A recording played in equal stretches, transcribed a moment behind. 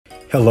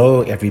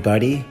Hello,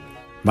 everybody.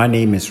 My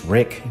name is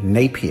Rick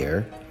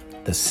Napier,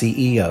 the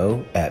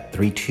CEO at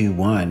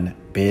 321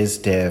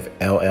 BizDev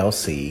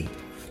LLC,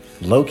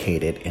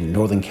 located in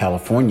Northern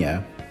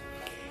California.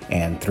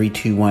 And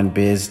 321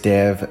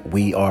 BizDev,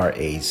 we are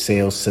a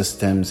sales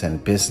systems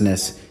and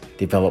business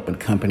development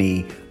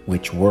company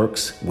which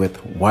works with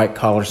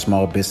white-collar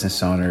small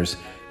business owners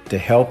to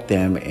help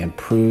them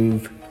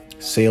improve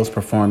sales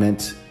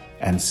performance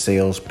and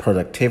sales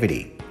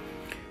productivity.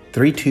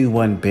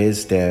 321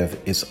 BizDev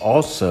is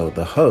also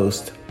the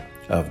host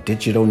of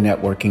Digital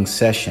Networking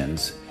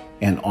Sessions,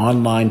 an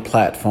online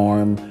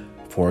platform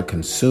for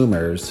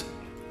consumers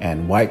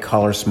and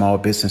white-collar small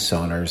business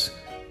owners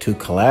to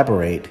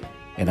collaborate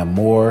in a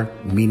more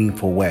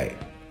meaningful way.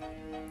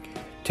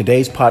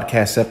 Today's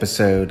podcast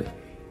episode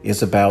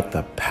is about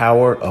the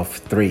power of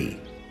three,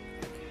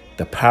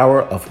 the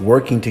power of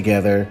working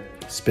together,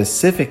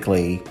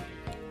 specifically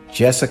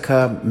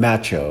Jessica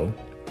Macho,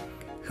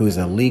 who is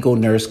a legal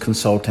nurse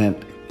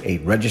consultant, a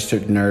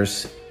registered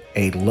nurse,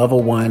 a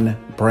level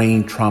 1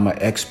 brain trauma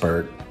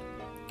expert,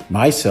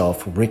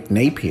 myself, Rick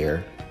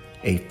Napier,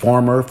 a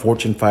former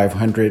Fortune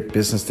 500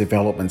 business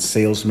development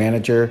sales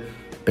manager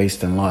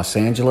based in Los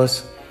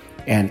Angeles,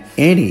 and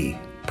any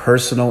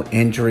personal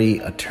injury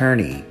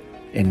attorney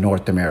in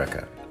North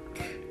America.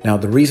 Now,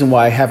 the reason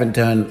why I haven't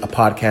done a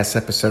podcast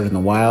episode in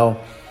a while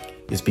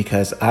is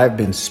because I've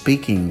been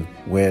speaking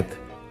with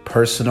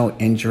personal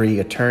injury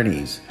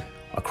attorneys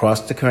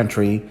across the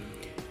country,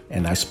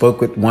 and I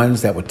spoke with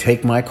ones that would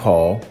take my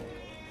call,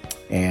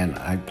 and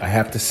I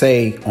have to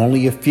say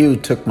only a few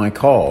took my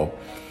call.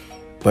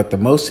 But the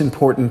most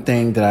important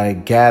thing that I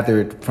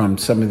gathered from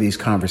some of these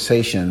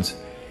conversations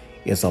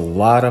is a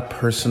lot of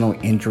personal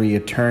injury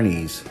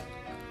attorneys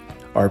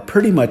are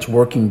pretty much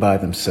working by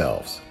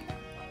themselves.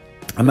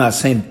 I'm not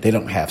saying they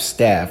don't have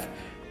staff,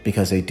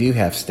 because they do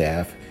have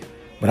staff,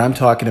 but I'm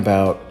talking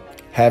about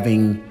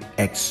having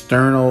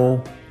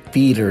external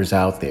feeders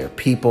out there,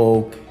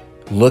 people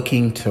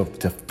looking to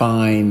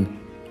find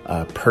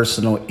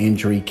personal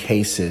injury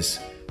cases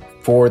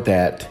for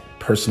that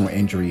personal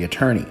injury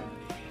attorney.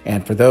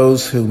 And for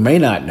those who may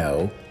not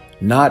know,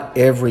 not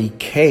every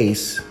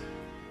case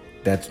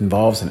that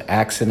involves an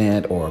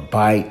accident or a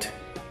bite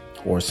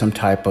or some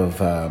type of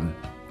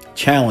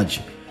challenge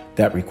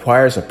that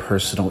requires a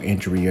personal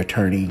injury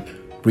attorney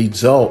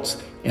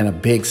results in a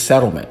big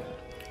settlement.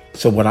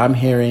 So what I'm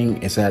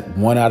hearing is that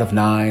 1 out of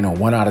 9 or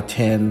 1 out of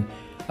 10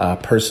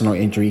 personal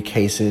injury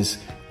cases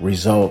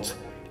result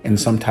in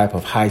some type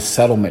of high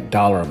settlement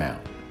dollar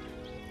amount.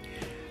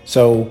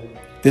 So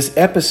this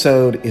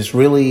episode is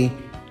really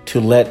to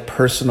let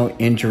personal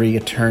injury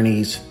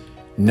attorneys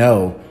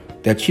know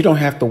that you don't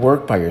have to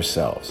work by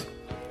yourselves.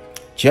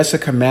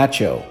 Jessica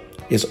Macho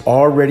is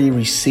already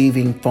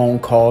receiving phone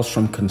calls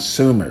from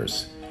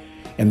consumers.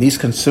 And these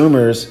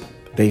consumers,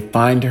 they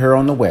find her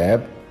on the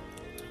web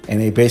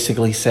and they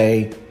basically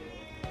say,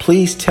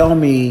 please tell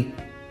me,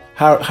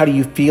 how do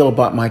you feel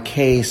about my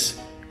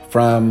case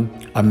from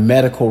a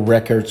medical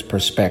records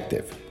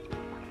perspective?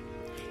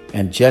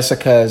 And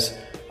Jessica's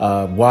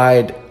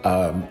wide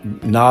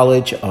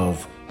knowledge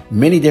of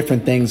many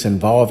different things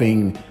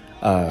involving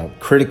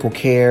critical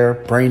care,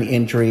 brain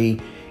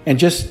injury, and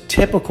just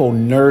typical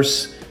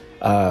nurse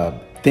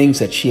things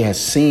that she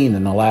has seen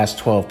in the last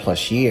 12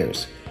 plus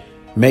years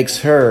makes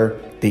her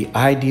the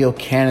ideal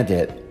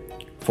candidate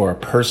for a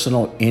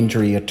personal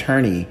injury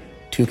attorney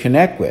to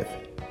connect with.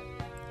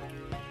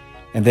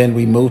 And then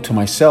we move to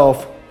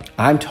myself.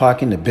 I'm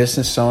talking to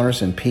business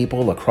owners and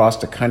people across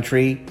the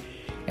country,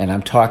 and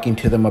I'm talking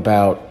to them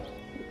about,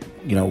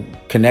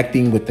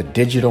 connecting with the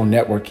digital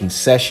networking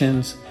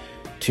sessions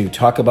to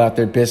talk about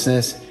their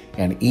business.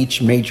 And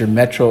each major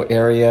metro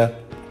area,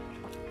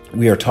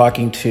 we are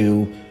talking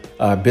to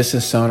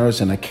business owners,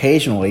 and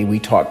occasionally we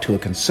talk to a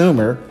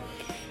consumer,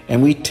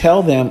 and we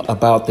tell them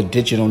about the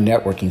digital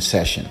networking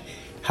session,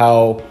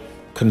 how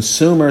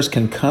consumers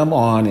can come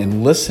on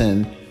and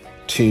listen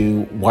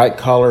to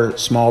white-collar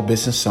small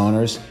business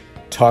owners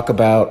talk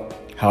about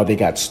how they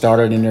got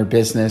started in their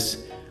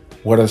business,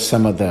 what are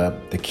some of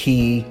the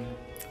key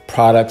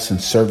products and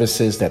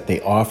services that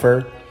they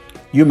offer.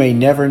 You may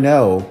never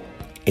know,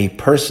 a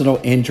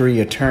personal injury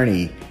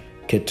attorney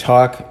could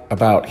talk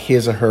about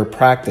his or her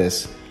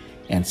practice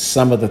and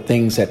some of the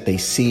things that they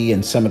see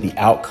and some of the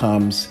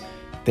outcomes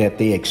that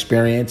they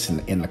experience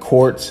in the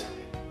courts,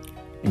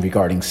 and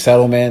regarding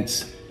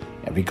settlements,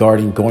 and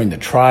regarding going to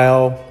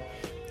trial.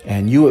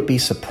 And you would be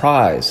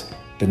surprised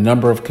the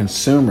number of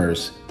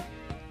consumers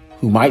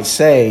who might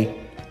say,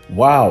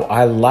 wow,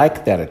 I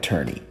like that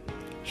attorney.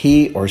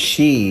 He or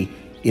she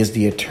is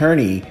the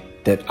attorney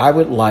that I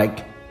would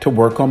like to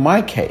work on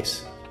my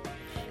case.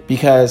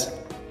 Because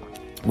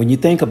when you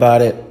think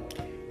about it,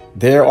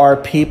 there are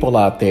people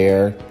out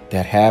there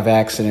that have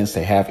accidents,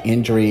 they have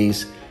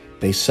injuries,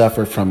 they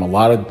suffer from a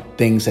lot of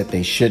things that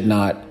they should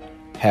not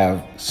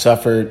have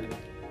suffered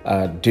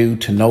due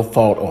to no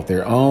fault of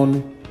their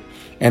own,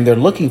 and they're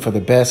looking for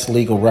the best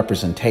legal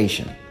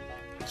representation.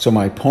 So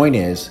my point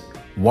is,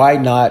 why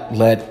not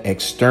let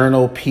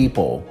external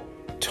people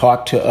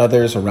talk to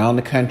others around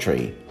the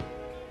country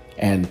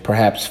and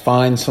perhaps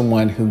find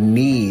someone who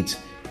needs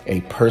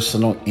a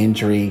personal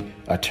injury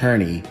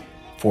attorney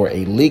for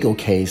a legal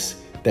case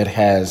that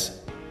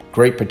has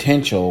great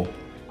potential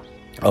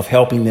of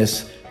helping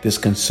this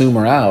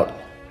consumer out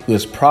who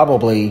is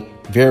probably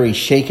very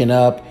shaken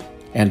up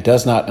and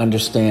does not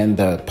understand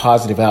the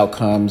positive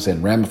outcomes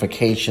and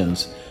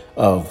ramifications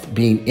of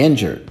being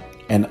injured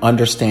and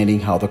understanding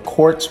how the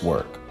courts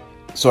work.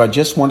 So I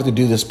just wanted to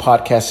do this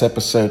podcast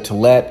episode to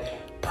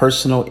let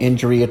personal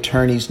injury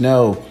attorneys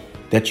know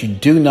that you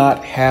do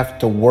not have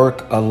to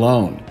work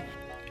alone.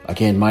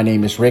 Again, my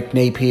name is Rick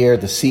Napier,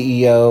 the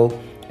CEO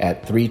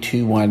at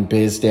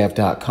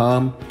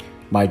 321bizdev.com.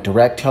 My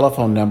direct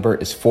telephone number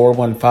is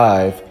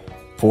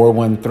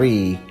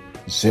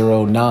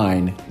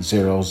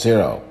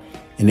 415-413-0900.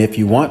 And if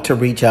you want to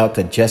reach out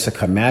to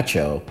Jessica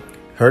Macho,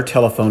 her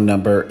telephone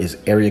number is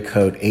area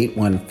code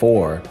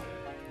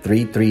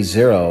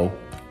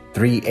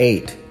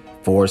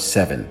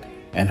 814-330-3847.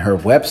 And her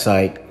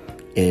website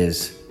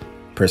is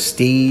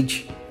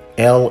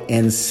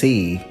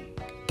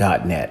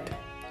prestigelnc.net.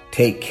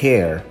 Take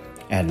care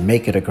and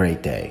make it a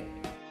great day.